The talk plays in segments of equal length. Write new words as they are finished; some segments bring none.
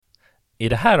I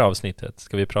det här avsnittet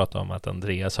ska vi prata om att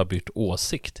Andreas har bytt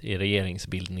åsikt i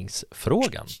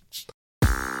regeringsbildningsfrågan.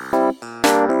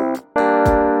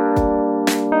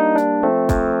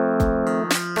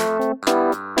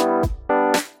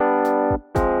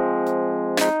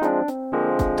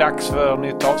 Dags för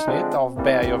nytt avsnitt av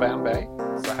Berg och Wernberg.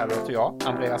 Så här låter jag,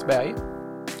 Andreas Berg.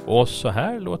 Och så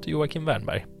här låter Joakim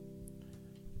Wernberg.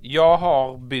 Jag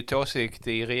har bytt åsikt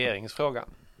i regeringsfrågan.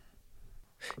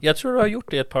 Jag tror du har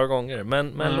gjort det ett par gånger,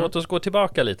 men låt oss gå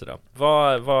tillbaka lite då.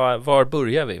 Var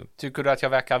börjar vi? Tycker du att jag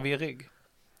verkar virrig?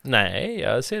 Nej,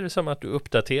 jag ser det som att du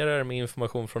uppdaterar med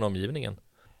information från omgivningen.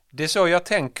 Det är så jag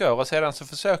tänker, och sedan så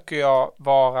försöker jag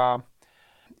vara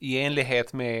i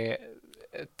enlighet med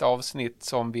ett avsnitt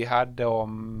som vi hade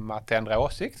om att ändra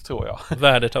åsikt, tror jag.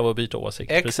 Värdet av att byta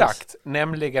åsikt. Exakt, precis.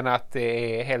 Nämligen att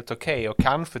det är helt okej och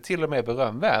kanske till och med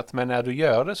berömvärt, men när du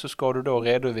gör det så ska du då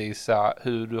redovisa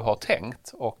hur du har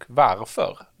tänkt och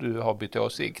varför du har bytt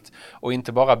åsikt, och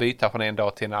inte bara byta från en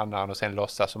dag till en annan och sen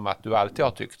låtsas som att du alltid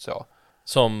har tyckt så.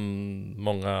 Som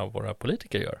många av våra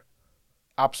politiker gör.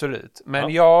 Absolut,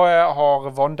 men jag har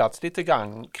våndats lite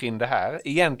grann kring det här.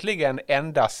 Egentligen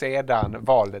ända sedan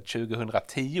valet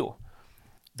 2010.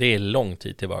 Det är lång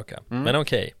tid tillbaka. Men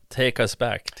okej, take us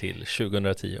back till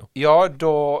 2010. Ja,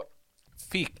 då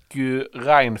fick ju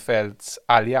Reinfeldts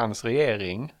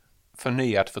alliansregering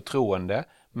förnyat förtroende,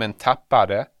 men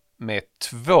tappade med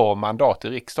 2 mandat i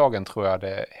riksdagen, tror jag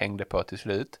det hängde på till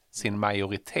slut, sin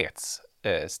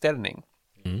majoritetsställning.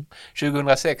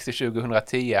 2006 till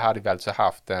 2010 hade vi alltså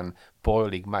haft en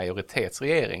borgerlig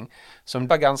majoritetsregering som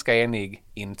var ganska enig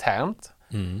internt,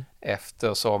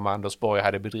 eftersom Anders Borg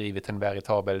hade bedrivit en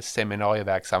veritabel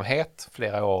seminarieverksamhet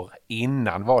flera år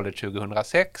innan valet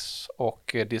 2006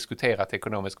 och diskuterat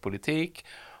ekonomisk politik,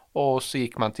 och så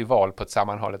gick man till val på ett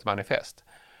sammanhållet manifest.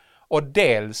 Och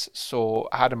dels så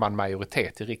hade man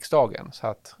majoritet i riksdagen, så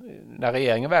att när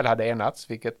regeringen väl hade enats,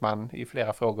 vilket man i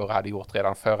flera frågor hade gjort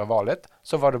redan före valet,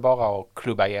 så var det bara att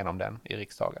klubba igenom den i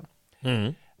riksdagen.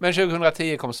 Men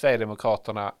 2010 kom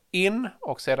Sverigedemokraterna in,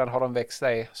 och sedan har de växt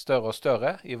sig större och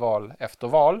större i val efter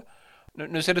val.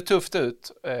 Nu ser det tufft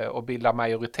ut att bilda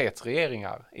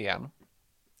majoritetsregeringar igen.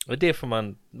 Och det får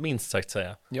man minst sagt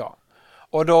säga. Ja,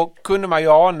 och då kunde man ju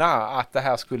ana att det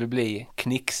här skulle bli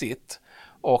knixigt.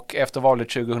 Och efter valet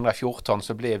 2014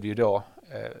 så blev det ju då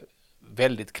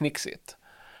väldigt knixigt.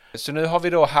 Så nu har vi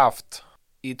då haft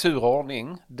i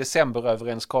turordning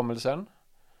decemberöverenskommelsen.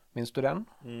 Minns du den?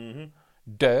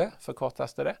 DÖ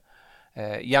förkortas det.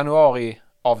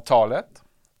 Januariavtalet.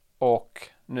 Och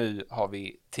nu har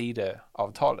vi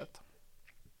Tidöavtalet.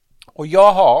 Och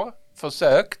jag har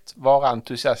försökt vara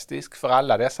entusiastisk för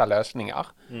alla dessa lösningar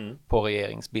på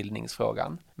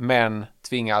regeringsbildningsfrågan, men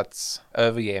tvingats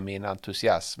överge min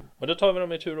entusiasm. Men då tar vi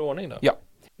dem i tur och ordning då. Ja,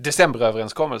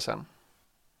 decemberöverenskommelsen.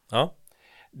 Ja.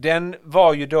 Den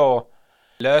var ju då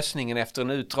lösningen efter en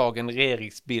utdragen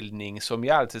regeringsbildning som i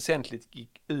allt väsentligt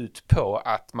gick ut på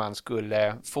att man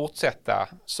skulle fortsätta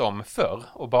som förr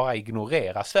och bara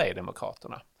ignorera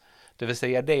Sverigedemokraterna. Det vill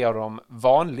säga det av de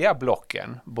vanliga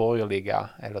blocken, borgerliga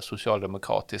eller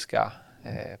socialdemokratiska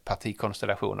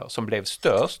partikonstellationer som blev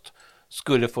störst,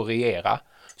 skulle få regera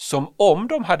som om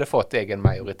de hade fått egen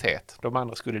majoritet. De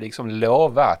andra skulle liksom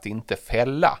lova att inte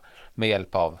fälla med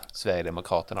hjälp av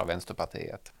Sverigedemokraterna och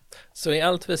Vänsterpartiet. Så i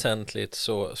allt väsentligt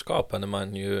så skapade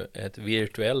man ju ett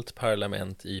virtuellt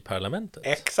parlament i parlamentet.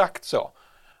 Exakt så.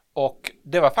 Och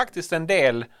det var faktiskt en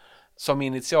del som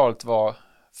initialt var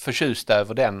förtjusta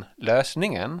över den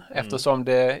lösningen, eftersom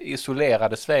det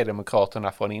isolerade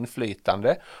Sverigedemokraterna från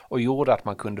inflytande och gjorde att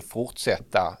man kunde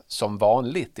fortsätta som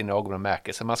vanligt i någon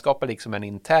bemärkelse. Man skapade liksom en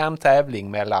intern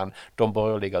tävling mellan de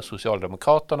borgerliga och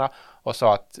Socialdemokraterna och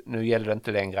sa att nu gäller det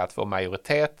inte längre att få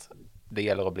majoritet, det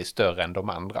gäller att bli större än de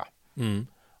andra.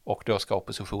 Och då ska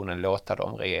oppositionen låta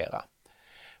dem regera.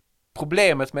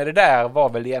 Problemet med det där var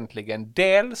väl egentligen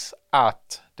dels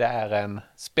att det är en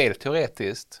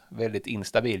spelteoretiskt väldigt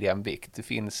instabil jämvikt. Det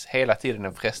finns hela tiden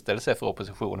en frestelse för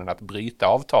oppositionen att bryta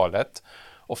avtalet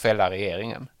och fälla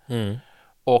regeringen.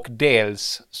 Och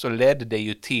dels så ledde det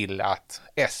ju till att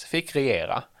S fick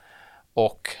regera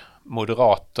och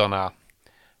Moderaterna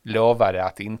lovade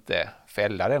att inte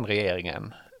fälla den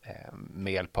regeringen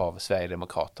med hjälp av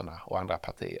Sverigedemokraterna och andra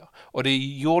partier. Och det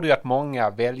gjorde ju att många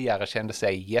väljare kände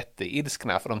sig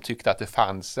jätteilskna, för de tyckte att det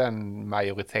fanns en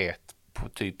majoritet på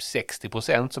typ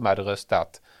 60% som hade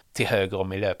röstat till höger om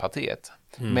Miljöpartiet,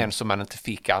 men som man inte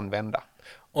fick använda.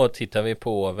 Och tittar vi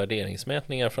på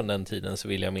värderingsmätningar från den tiden så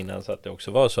vill jag minnas att det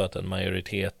också var så att en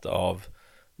majoritet av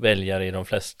väljare i de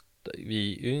flesta,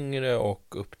 vi yngre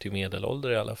och upp till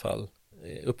medelålder i alla fall,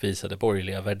 uppvisade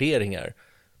borgerliga värderingar,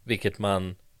 vilket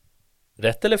man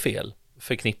rätt eller fel,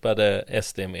 förknippade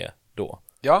SD med då?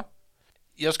 Ja,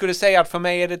 jag skulle säga att för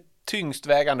mig är det tyngst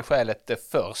vägande skälet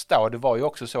det första, och det var ju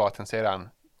också så att den sedan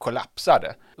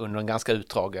kollapsade under en ganska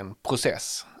utdragen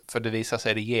process. För det visar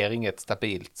sig att det ger inget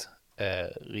stabilt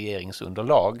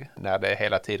regeringsunderlag när det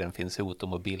hela tiden finns hot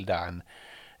om att bilda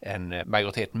en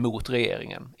majoritet mot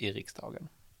regeringen i riksdagen.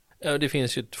 Ja, det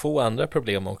finns ju 2 andra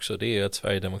problem också. Det är ju att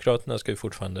Sverigedemokraterna ska ju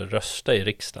fortfarande rösta i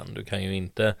riksdagen. Du kan ju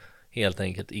inte helt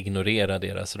enkelt ignorera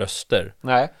deras röster.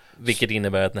 Nej. Vilket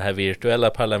innebär att det här virtuella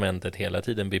parlamentet hela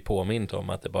tiden blir påmint om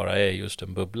att det bara är just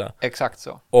en bubbla. Exakt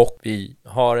så. Och vi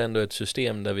har ändå ett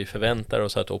system där vi förväntar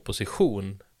oss att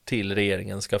opposition till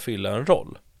regeringen ska fylla en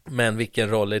roll. Men vilken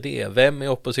roll är det? Vem är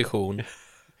opposition?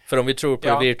 För om vi tror på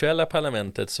det virtuella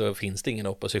parlamentet så finns det ingen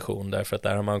opposition, därför att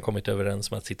där har man kommit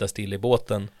överens om att sitta still i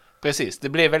båten. Precis, det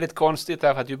blev väldigt konstigt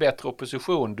därför att ju bättre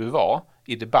opposition du var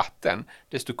i debatten,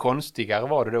 desto konstigare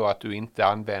var det då att du inte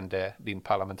använde din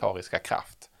parlamentariska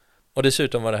kraft. Och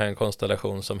dessutom var det här en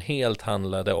konstellation som helt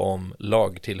handlade om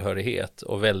lagtillhörighet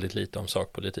och väldigt lite om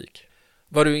sakpolitik.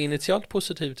 Var du initialt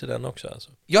positiv till den också?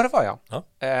 Alltså? Ja, det var jag.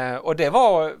 Ja. Och det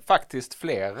var faktiskt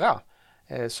flera.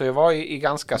 Så jag var i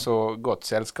ganska så gott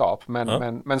sällskap.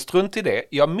 Men strunt i det.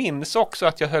 Jag minns också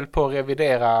att jag höll på att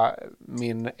revidera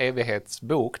min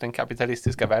evighetsbok, Den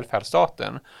kapitalistiska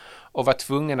välfärdsstaten. Och var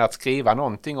tvungen att skriva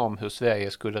någonting om hur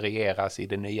Sverige skulle regeras i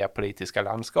det nya politiska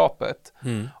landskapet.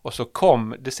 Och så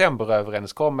kom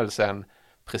decemberöverenskommelsen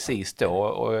precis då.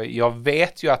 Och jag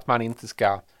vet ju att man inte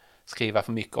ska skriva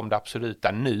för mycket om det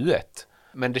absoluta nuet.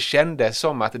 Men det kändes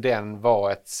som att den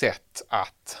var ett sätt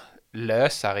att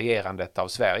lösa regerandet av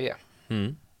Sverige.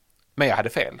 Men jag hade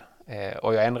fel.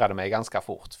 Och jag ändrade mig ganska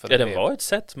fort. För den var ett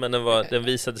sätt, men den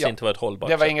visade sig inte vara ett hållbart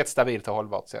sätt. Det var sätt. Inget stabilt och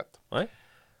hållbart sätt. Nej.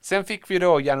 Sen fick vi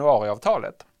då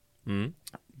januariavtalet.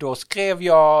 Då skrev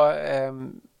jag,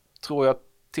 tror jag,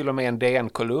 till och med en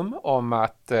DN-kolumn om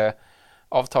att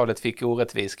avtalet fick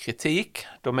orättvis kritik.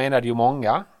 Då menade ju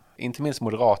många, inte minst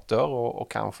moderater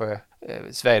och kanske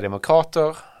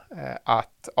sverigedemokrater,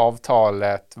 att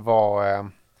avtalet var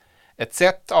ett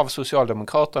sätt av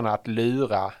Socialdemokraterna att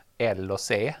lura L och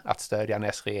C att stödja en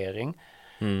S-regering.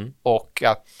 Och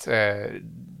att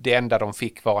det enda de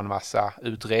fick var en massa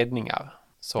utredningar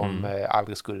som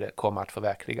aldrig skulle komma att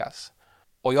förverkligas.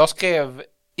 Och jag skrev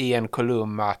i en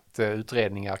kolumn att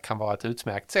utredningar kan vara ett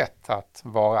utmärkt sätt att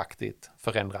varaktigt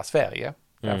förändra Sverige.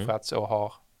 Därför att så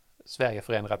har Sverige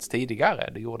förändrats tidigare.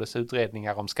 Det gjordes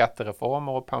utredningar om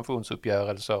skattereformer och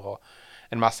pensionsuppgörelser och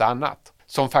en massa annat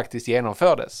som faktiskt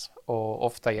genomfördes och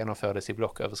ofta genomfördes i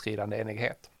blocköverskridande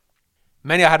enighet.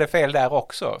 Men jag hade fel där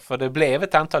också, för det blev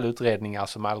ett antal utredningar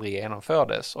som aldrig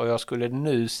genomfördes, och jag skulle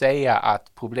nu säga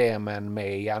att problemen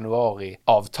med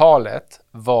januariavtalet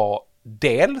var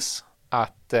dels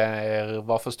att det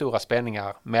var för stora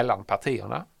spänningar mellan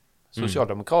partierna.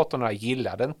 Socialdemokraterna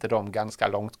gillade inte de ganska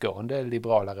långtgående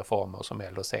liberala reformer som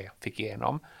L och C fick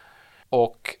igenom.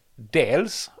 Och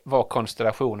dels var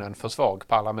konstellationen för svag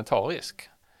parlamentarisk.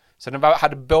 Så den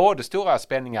hade både stora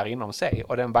spänningar inom sig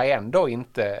och den var ändå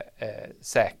inte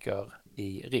säker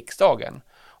i riksdagen.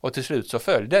 Och till slut så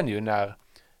föll den ju när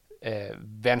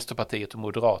Vänsterpartiet och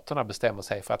Moderaterna bestämmer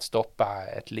sig för att stoppa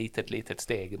ett litet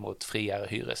steg mot friare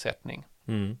hyressättning.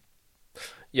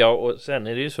 Ja, och sen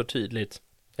är det ju så tydligt.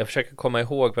 Jag försöker komma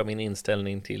ihåg vad min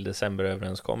inställning till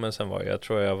decemberöverenskommelsen var. Jag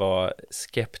tror jag var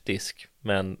skeptisk,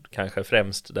 men kanske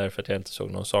främst därför att jag inte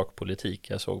såg någon sakpolitik.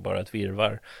 Jag såg bara ett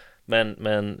virvar.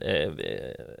 Men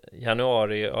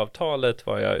januariavtalet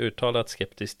var jag uttalat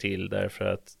skeptisk till därför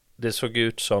att det såg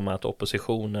ut som att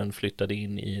oppositionen flyttade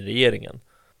in i regeringen.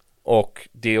 Och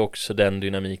det är också den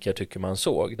dynamik jag tycker man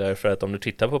såg. Därför att om du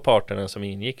tittar på parterna som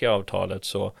ingick i avtalet,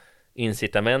 så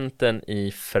incitamenten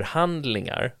i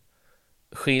förhandlingar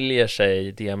skiljer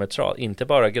sig diametralt, inte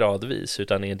bara gradvis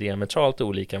utan är diametralt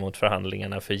olika mot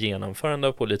förhandlingarna för genomförande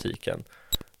av politiken.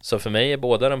 Så för mig är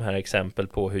båda de här exempel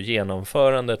på hur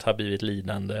genomförandet har blivit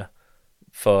lidande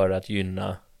för att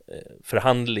gynna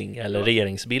förhandling eller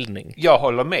regeringsbildning. Jag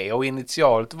håller med, och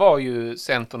initialt var ju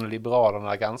Centern och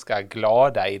Liberalerna ganska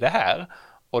glada i det här.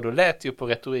 Och då lät ju på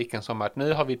retoriken som att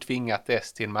nu har vi tvingat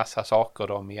S till en massa saker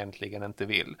de egentligen inte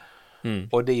vill.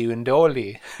 Och det är ju en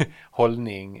dålig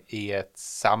hållning i ett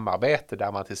samarbete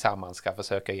där man tillsammans ska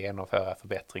försöka genomföra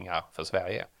förbättringar för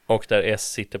Sverige. Och där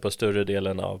S sitter på större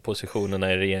delen av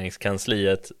positionerna i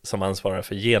regeringskansliet som ansvarar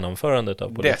för genomförandet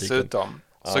av politiken. Dessutom.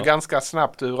 Så ganska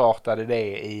snabbt urartade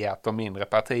det i att de mindre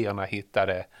partierna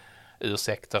hittade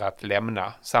ursäkter att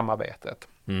lämna samarbetet.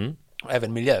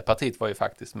 Även Miljöpartiet var ju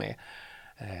faktiskt med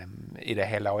i det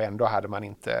hela, och ändå hade man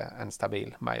inte en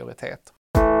stabil majoritet.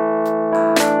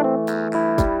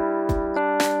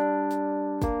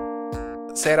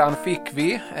 Sedan fick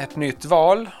vi ett nytt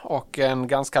val och en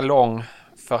ganska lång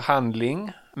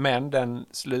förhandling, men den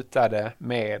slutade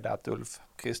med att Ulf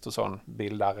Kristersson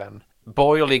bildar en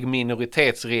borgerlig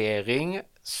minoritetsregering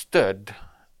stödd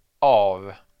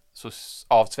av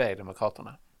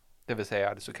Sverigedemokraterna. Det vill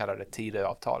säga det så kallade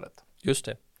Tidöavtalet. Just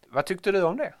det. Vad tyckte du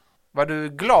om det? Var du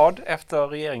glad efter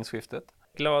regeringsskiftet?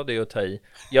 Glad är att ta i.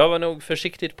 Jag var nog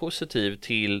försiktigt positiv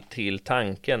till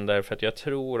tanken, därför att jag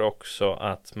tror också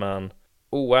att man,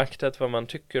 oaktat vad man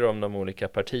tycker om de olika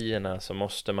partierna, så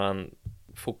måste man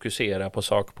fokusera på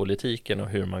sakpolitiken och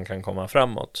hur man kan komma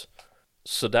framåt.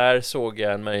 Så där såg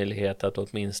jag en möjlighet att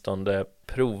åtminstone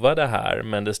prova det här,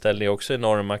 men det ställer också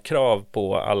enorma krav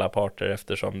på alla parter,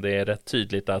 eftersom det är rätt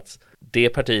tydligt att det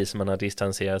parti som man har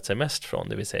distanserat sig mest från,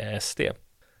 det vill säga SD,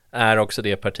 är också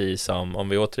det parti som, om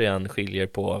vi återigen skiljer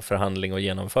på förhandling och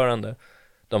genomförande,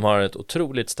 de har ett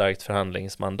otroligt starkt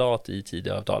förhandlingsmandat i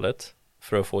Tidöavtalet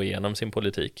för att få igenom sin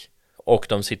politik. Och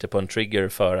de sitter på en trigger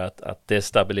för att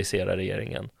destabilisera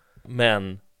regeringen.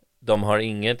 Men de har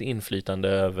inget inflytande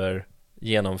över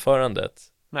genomförandet.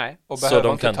 Nej, och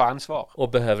behöver inte ta ansvar. Och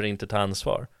behöver inte ta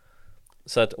ansvar.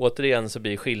 Så att återigen så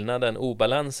blir skillnaden,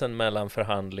 obalansen mellan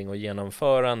förhandling och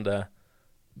genomförande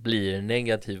blir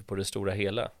negativ på det stora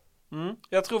hela.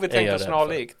 Jag tror vi tänker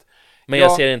snarlikt. Men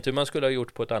jag ser inte hur man skulle ha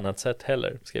gjort på ett annat sätt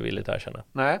heller, ska jag villigt erkänna.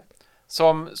 Nej,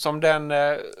 som den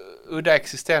udda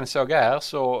existens jag är,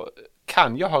 så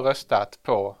kan jag ha röstat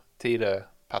på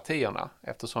Tidöpartierna,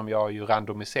 eftersom jag ju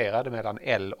randomiserade mellan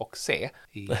L och C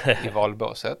i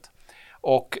valbåset.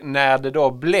 Och när det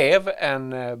då blev en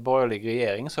borgerlig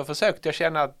regering så försökte jag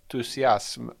känna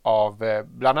entusiasm av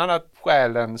bland annat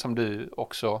skälen som du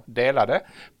också delade.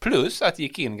 Plus att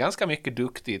gick in ganska mycket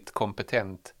duktigt,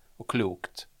 kompetent och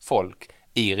klokt folk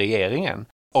i regeringen.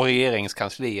 Och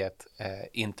regeringskansliet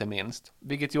inte minst.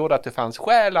 Vilket gjorde att det fanns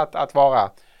skäl att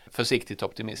vara försiktigt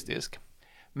optimistisk.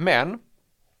 Men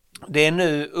det är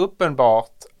nu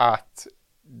uppenbart att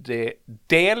det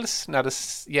dels när det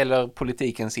gäller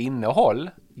politikens innehåll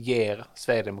ger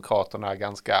Sverigedemokraterna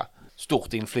ganska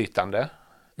stort inflytande.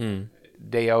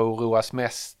 Det jag oroas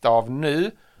mest av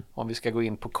nu, om vi ska gå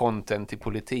in på content i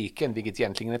politiken, vilket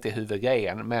egentligen inte är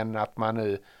huvudgrejen, men att man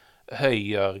nu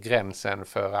höjer gränsen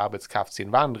för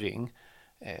arbetskraftsinvandring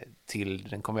till,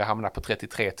 den kommer att hamna på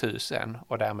 33 000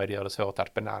 och därmed gör det svårt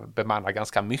att bemanna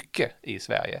ganska mycket i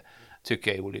Sverige,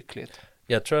 tycker jag är olyckligt.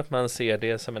 Jag tror att man ser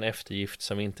det som en eftergift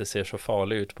som inte ser så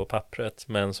farlig ut på pappret,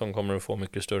 men som kommer att få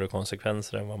mycket större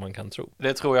konsekvenser än vad man kan tro.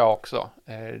 Det tror jag också.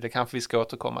 Det kanske vi ska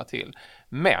återkomma till.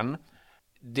 Men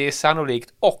det är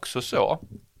sannolikt också så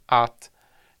att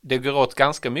det går åt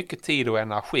ganska mycket tid och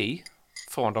energi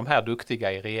från de här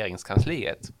duktiga i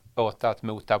regeringskansliet åt att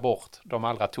mota bort de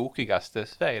allra tokigaste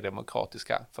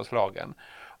sverigedemokratiska förslagen.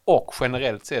 Och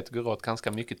generellt sett går åt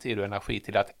ganska mycket tid och energi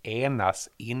till att enas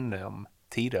inom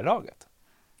Tidölaget.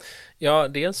 Ja,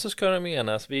 dels så ska de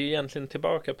enas. Vi är egentligen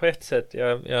tillbaka på ett sätt.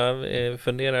 Jag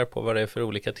funderar på vad det är för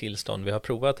olika tillstånd vi har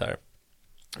provat här.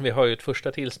 Vi har ju ett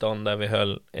första tillstånd där vi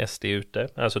höll SD ute,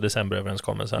 alltså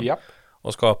decemberöverenskommelsen. Ja.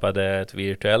 Och skapade ett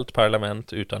virtuellt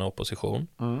parlament utan opposition.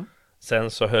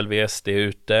 Sen så höll vi SD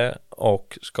ute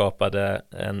och skapade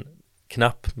en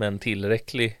knapp men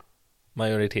tillräcklig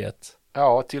majoritet.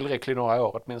 Ja, tillräckligt några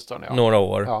år åtminstone. Ja. Några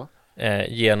år. Ja.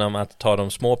 Genom att ta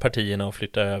de små partierna och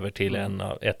flytta över till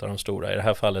ett av de stora. I det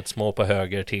här fallet små på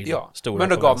höger till stora på vänster. Men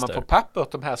då gav man på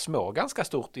pappret de här små ganska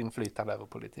stort inflytande över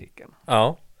politiken.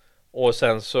 Ja, och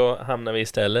sen så hamnar vi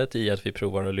istället i att vi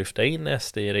provar att lyfta in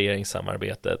SD i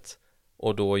regeringssamarbetet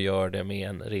och då gör det med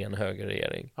en ren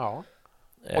högerregering. Ja.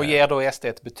 Och ger då SD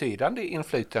ett betydande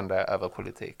inflytande över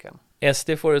politiken? SD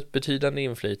får ett betydande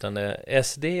inflytande.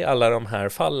 SD i alla de här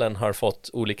fallen har fått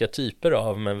olika typer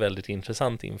av, men väldigt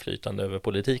intressant inflytande över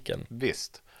politiken.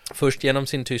 Visst. Först genom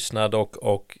sin tystnad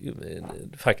och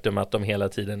faktum att de hela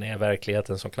tiden är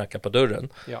verkligheten som knackar på dörren.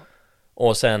 Ja.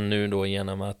 Och sen nu då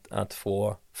genom att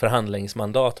få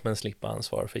förhandlingsmandat men slippa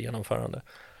ansvar för genomförande.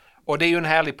 Och det är ju en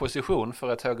härlig position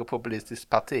för ett högerpopulistiskt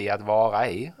parti att vara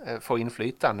i, få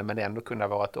inflytande men ändå kunna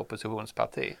vara ett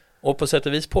oppositionsparti. Och på sätt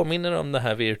och vis påminner om det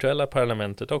här virtuella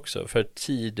parlamentet också, för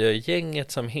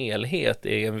Tidögänget som helhet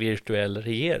är en virtuell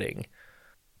regering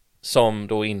som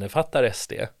då innefattar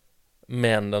SD,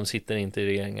 men de sitter inte i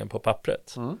regeringen på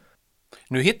pappret.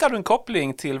 Nu hittar du en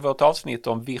koppling till vårt avsnitt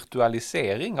om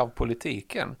virtualisering av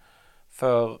politiken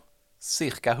för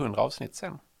cirka 100 avsnitt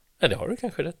sedan. Ja, det har du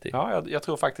kanske rätt i. Ja, jag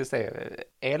tror faktiskt det.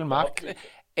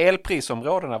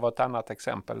 Elprisområdena var ett annat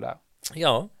exempel där.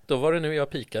 Ja, då var det nu jag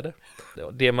pikade.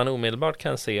 Det man omedelbart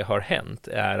kan se har hänt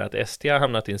är att SD har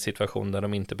hamnat i en situation där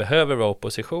de inte behöver vara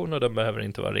opposition och de behöver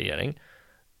inte vara regering.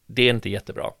 Det är inte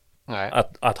jättebra.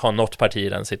 att ha något parti i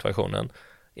den situationen.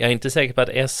 Jag är inte säker på att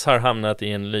S har hamnat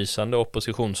i en lysande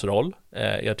oppositionsroll.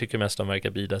 Jag tycker mest de verkar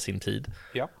bida sin tid.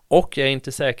 Ja. Och jag är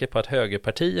inte säker på att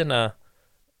högerpartierna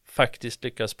faktiskt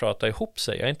lyckas prata ihop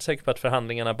sig. Jag är inte säker på att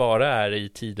förhandlingarna bara är i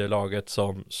Tidölaget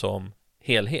som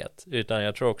helhet. Utan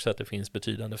jag tror också att det finns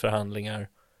betydande förhandlingar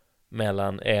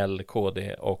mellan L,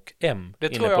 KD och M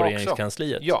inne på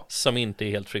regeringskansliet som inte är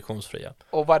helt friktionsfria.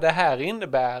 Och vad det här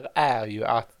innebär är ju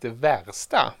att det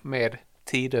värsta med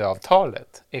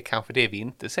Tidöavtalet är kanske det vi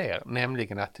inte ser,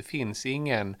 nämligen att det finns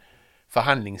ingen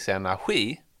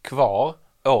förhandlingsenergi kvar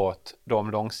åt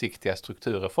de långsiktiga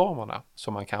strukturreformerna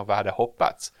som man kanske hade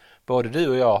hoppats. Både du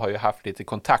och jag har ju haft lite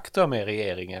kontakter med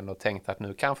regeringen och tänkt att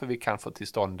nu kanske vi kan få till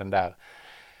stånd den där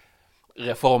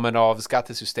reformen av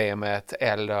skattesystemet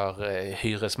eller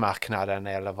hyresmarknaden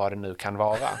eller vad det nu kan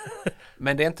vara.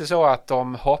 Men det är inte så att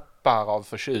de hoppar av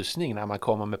förtjusning när man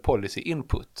kommer med policy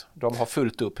input. De har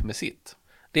fullt upp med sitt.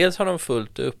 Dels har de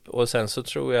fullt upp och sen så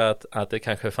tror jag att det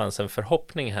kanske fanns en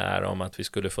förhoppning här om att vi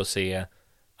skulle få se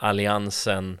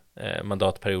alliansen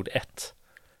mandatperiod 1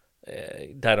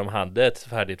 där de hade ett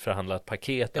färdigt förhandlat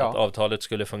paket att avtalet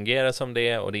skulle fungera som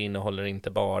det och det innehåller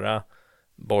inte bara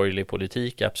borgerlig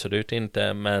politik, absolut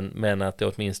inte, men att det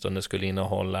åtminstone skulle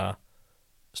innehålla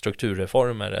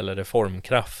strukturreformer eller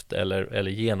reformkraft eller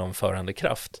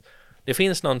genomförandekraft. Det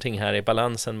finns någonting här i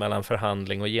balansen mellan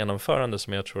förhandling och genomförande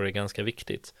som jag tror är ganska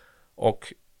viktigt.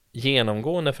 Och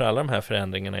genomgående för alla de här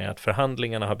förändringarna är att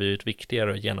förhandlingarna har blivit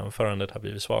viktigare och genomförandet har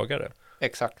blivit svagare.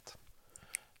 Exakt.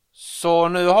 Så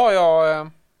nu har jag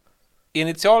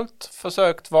initialt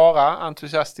försökt vara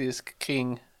entusiastisk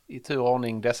kring i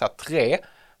turordning dessa 3,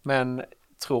 men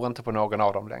tror inte på någon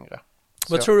av dem längre.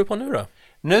 Vad tror du på nu då?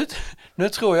 Nu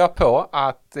tror jag på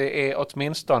att det är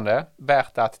åtminstone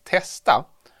värt att testa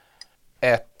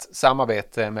ett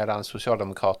samarbete mellan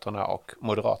Socialdemokraterna och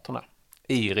Moderaterna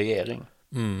i regering.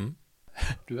 Mm.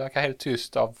 Du verkar helt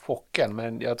tyst av chocken,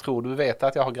 men jag tror du vet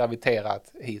att jag har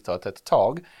graviterat hitåt ett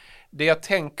tag. Det jag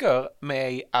tänker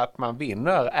mig att man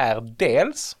vinner är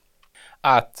dels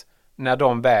att när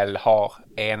de väl har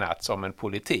enats om en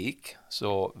politik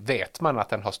så vet man att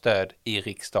den har stöd i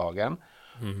riksdagen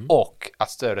och att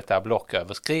stödet är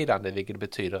blocköverskridande, vilket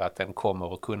betyder att den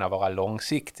kommer att kunna vara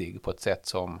långsiktig på ett sätt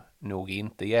som nog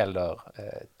inte gäller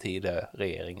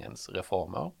Tidöregeringens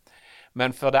reformer.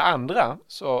 Men för det andra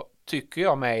så tycker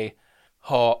jag mig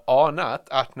ha anat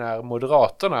att när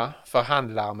Moderaterna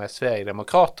förhandlar med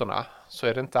Sverigedemokraterna så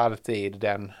är det inte alltid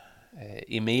den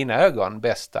i mina ögon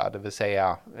bästa, det vill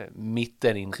säga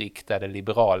mitteninriktade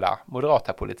liberala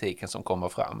moderata politiken som kommer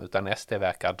fram, utan SD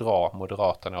verkar dra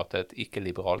Moderaterna åt ett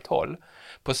icke-liberalt håll.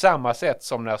 På samma sätt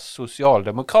som när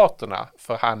Socialdemokraterna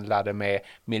förhandlade med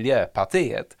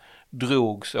Miljöpartiet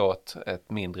drogs åt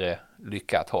ett mindre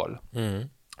lyckat håll.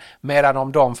 Medan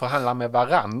om de förhandlar med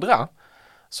varandra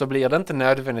så blir det inte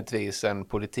nödvändigtvis en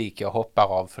politik jag hoppar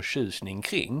av förtjusning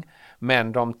kring.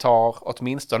 Men de tar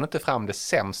åtminstone inte fram det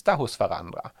sämsta hos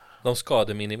varandra. De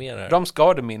skademinimerar. De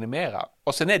skademinimerar.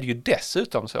 Och sen är det ju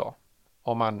dessutom så,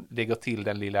 om man lägger till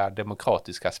den lilla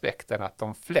demokratiska aspekten, att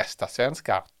de flesta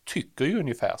svenskar tycker ju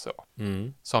ungefär så.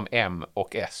 Som M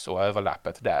och S och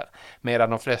överlappet där. Medan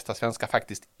de flesta svenskar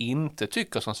faktiskt inte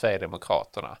tycker som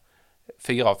Sverigedemokraterna.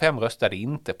 4 av 5 röstade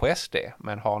inte på SD,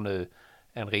 men har nu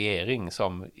en regering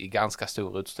som i ganska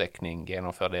stor utsträckning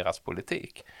genomför deras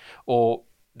politik. Och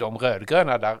de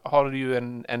rödgröna, där har du ju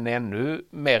en ännu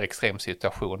mer extrem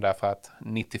situation, därför att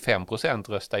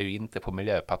 95% röstar ju inte på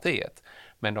Miljöpartiet,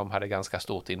 men de hade ganska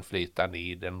stort inflytande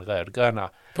i den rödgröna.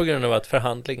 På grund av att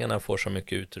förhandlingarna får så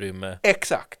mycket utrymme.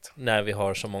 Exakt. När vi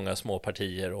har så många små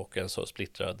partier och en så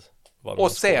splittrad valmanskår.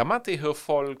 Och ser man till hur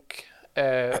folk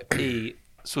i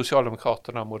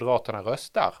Socialdemokraterna och Moderaterna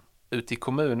röstar ute i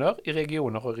kommuner, i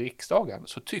regioner och i riksdagen,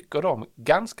 så tycker de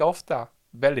ganska ofta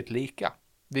väldigt lika.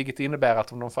 Vilket innebär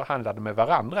att om de förhandlade med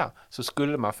varandra så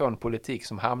skulle man få en politik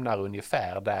som hamnar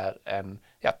ungefär där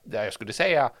där jag skulle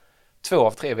säga 2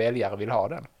 av 3 väljare vill ha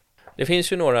den. Det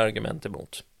finns ju några argument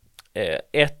emot.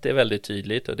 Ett är väldigt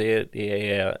tydligt och det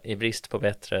är i brist på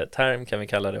bättre term kan vi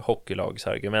kalla det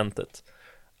hockeylagsargumentet.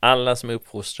 Alla som är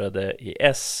uppfostrade i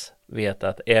S vet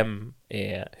att M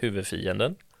är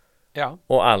huvudfienden. Ja.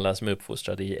 Och alla som är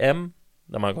uppfostrade i M,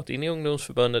 när man har gått in i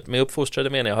ungdomsförbundet, med uppfostrade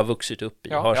menar jag har vuxit upp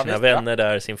i, har sina vänner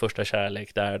där, sin första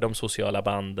kärlek där, de sociala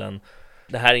banden,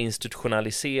 det här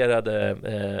institutionaliserade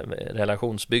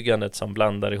relationsbyggandet som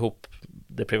blandar ihop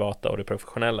det privata och det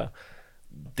professionella.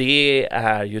 Det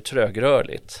är ju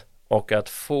trögrörligt. Och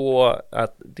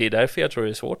det är därför jag tror det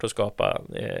är svårt att skapa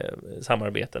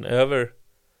samarbeten över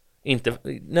Inte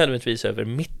nödvändigtvis över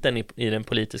mitten i den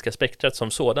politiska spektrat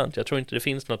som sådant. Jag tror inte det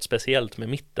finns något speciellt med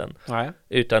mitten. Nej.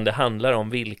 Utan det handlar om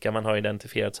vilka man har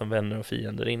identifierat som vänner och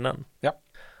fiender innan. Ja.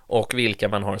 Och vilka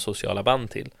man har sociala band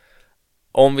till.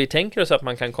 Om vi tänker oss att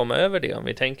man kan komma över det, om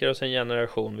vi tänker oss en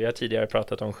generation, vi har tidigare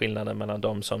pratat om skillnaden mellan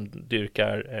de som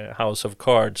dyrkar House of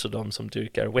Cards och de som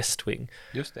dyrkar West Wing.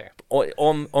 Just det. Och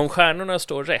om stjärnorna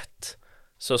står rätt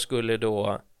så skulle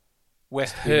då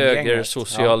West-Wing-gänget, höger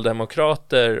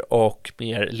socialdemokrater och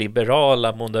mer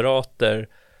liberala moderater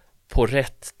på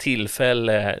rätt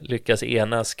tillfälle lyckas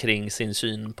enas kring sin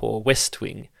syn på West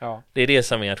Wing. Ja. Det är det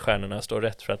som är att stjärnorna står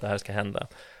rätt för att det här ska hända.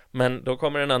 Men då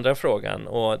kommer den andra frågan,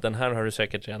 och den här har du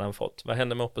säkert redan fått. Vad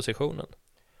händer med oppositionen?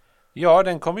 Ja,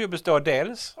 den kommer ju bestå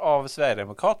dels av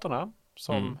Sverigedemokraterna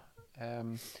som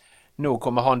nog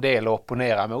kommer ha en del att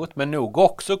opponera mot, men nog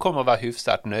också kommer vara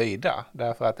hyfsat nöjda.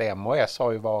 Därför att M och S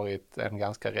har ju varit en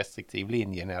ganska restriktiv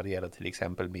linje när det gäller till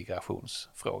exempel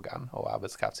migrationsfrågan och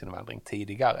arbetskraftsinvandring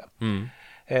tidigare.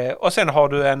 Och sen har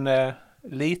du en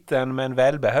liten men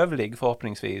välbehövlig,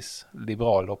 förhoppningsvis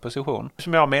liberal opposition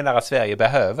som jag menar att Sverige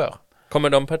behöver. Kommer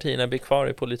de partierna bli kvar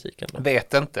i politiken då?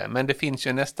 Vet inte, men det finns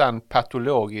ju nästan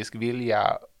patologisk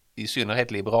vilja, i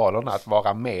synnerhet liberalerna, att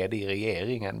vara med i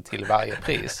regeringen till varje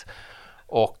pris.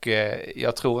 Och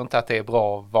jag tror inte att det är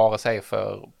bra vare sig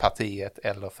för partiet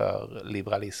eller för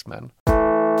liberalismen.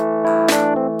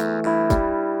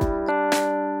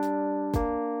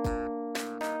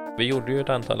 Vi gjorde ju ett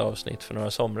antal avsnitt för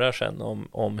några somrar sedan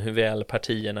om hur väl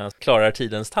partierna klarar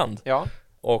tidens tand. Ja,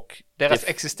 och deras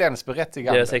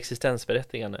existensberättigande. Deras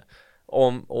existensberättigande.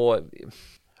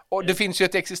 Och det finns ju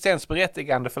ett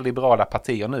existensberättigande för liberala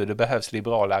partier nu. Det behövs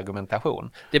liberal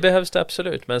argumentation. Det behövs det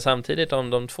absolut, men samtidigt om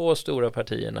de två stora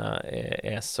partierna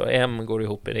S och M går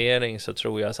ihop i regering så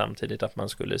tror jag samtidigt att man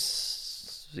skulle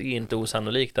inte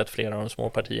osannolikt att flera av de små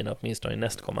partierna åtminstone i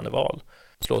nästkommande val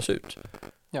slås ut.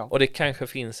 Ja. Och det kanske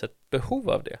finns ett behov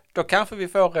av det. Då kanske vi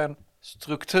får en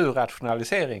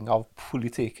strukturrationalisering av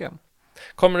politiken.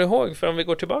 Kommer du ihåg, för om vi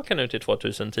går tillbaka nu till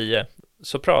 2010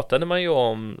 så pratade man ju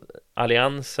om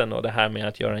alliansen och det här med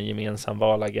att göra en gemensam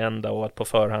valagenda och att på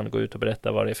förhand gå ut och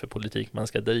berätta vad det är för politik man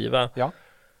ska driva. Ja.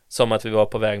 Som att vi var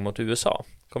på väg mot USA.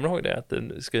 Kommer du ihåg det? Att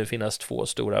det skulle finnas två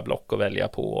stora block att välja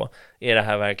på. Är det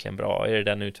här verkligen bra? Är det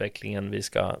den utvecklingen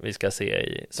vi ska se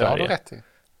i Sverige? Ja, det har rätt i.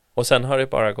 Och sen har det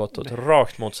bara gått åt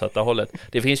rakt motsatta hållet.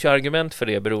 Det finns ju argument för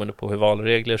det beroende på hur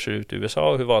valregler ser ut i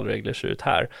USA och hur valregler ser ut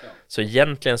här. Ja. Så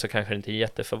egentligen så kanske det inte är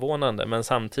jätteförvånande. Men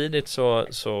samtidigt så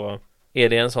är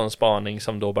det en sån spaning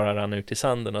som då bara rann ut i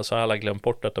sanden och så har alla glömt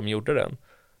bort att de gjorde den.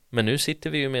 Men nu sitter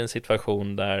vi ju med en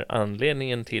situation där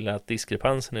anledningen till att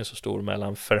diskrepansen är så stor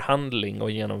mellan förhandling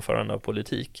och genomförande av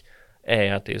politik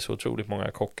är att det är så otroligt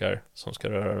många kockar som ska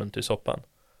röra runt i soppan.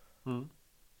 Mm.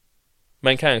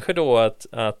 Men kanske då att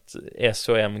S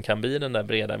och M kan bli den där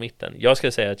breda mitten. Jag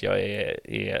ska säga att jag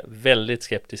är väldigt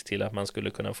skeptisk till att man skulle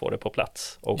kunna få det på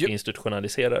plats och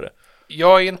institutionalisera det.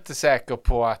 Jag är inte säker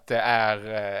på att det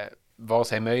är vare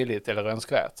sig möjligt eller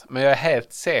önskvärt. Men jag är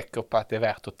helt säker på att det är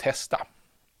värt att testa.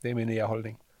 Det är min nya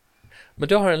hållning. Men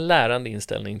du har en lärande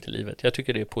inställning till livet. Jag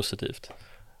tycker det är positivt.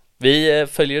 Vi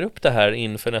följer upp det här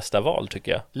inför nästa val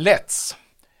tycker jag. Let's!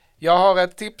 Jag har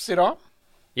ett tips idag.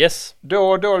 Yes. Då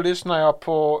och då lyssnar jag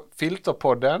på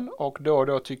Filterpodden och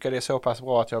då tycker jag det är så pass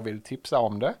bra att jag vill tipsa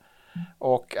om det.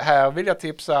 Och här vill jag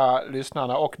tipsa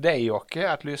lyssnarna och dig Jocke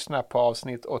att lyssna på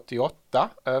avsnitt 88,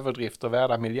 Överdrifter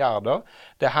värda miljarder.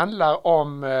 Det handlar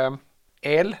om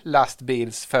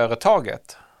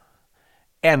ellastbilsföretaget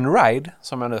Einride,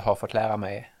 som jag nu har fått lära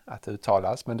mig att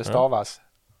uttalas, men det stavas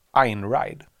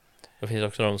Einride. Det finns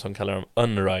också de som kallar dem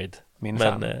Unride.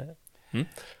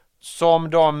 Som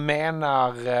de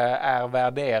menar är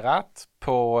värderat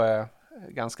på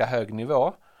ganska hög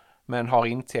nivå, men har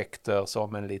intäkter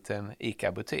som en liten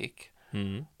ICA-butik.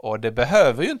 Mm. Och det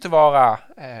behöver ju inte vara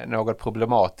något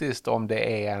problematiskt om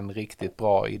det är en riktigt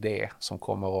bra idé som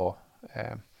kommer att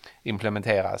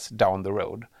implementeras down the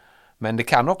road. Men det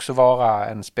kan också vara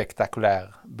en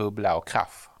spektakulär bubbla och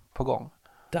krasch på gång.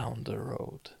 Down the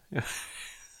road.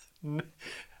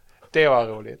 Det var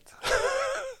roligt.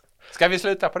 Ska vi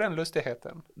sluta på den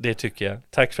lustigheten? Det tycker jag.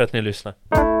 Tack för att ni lyssnar.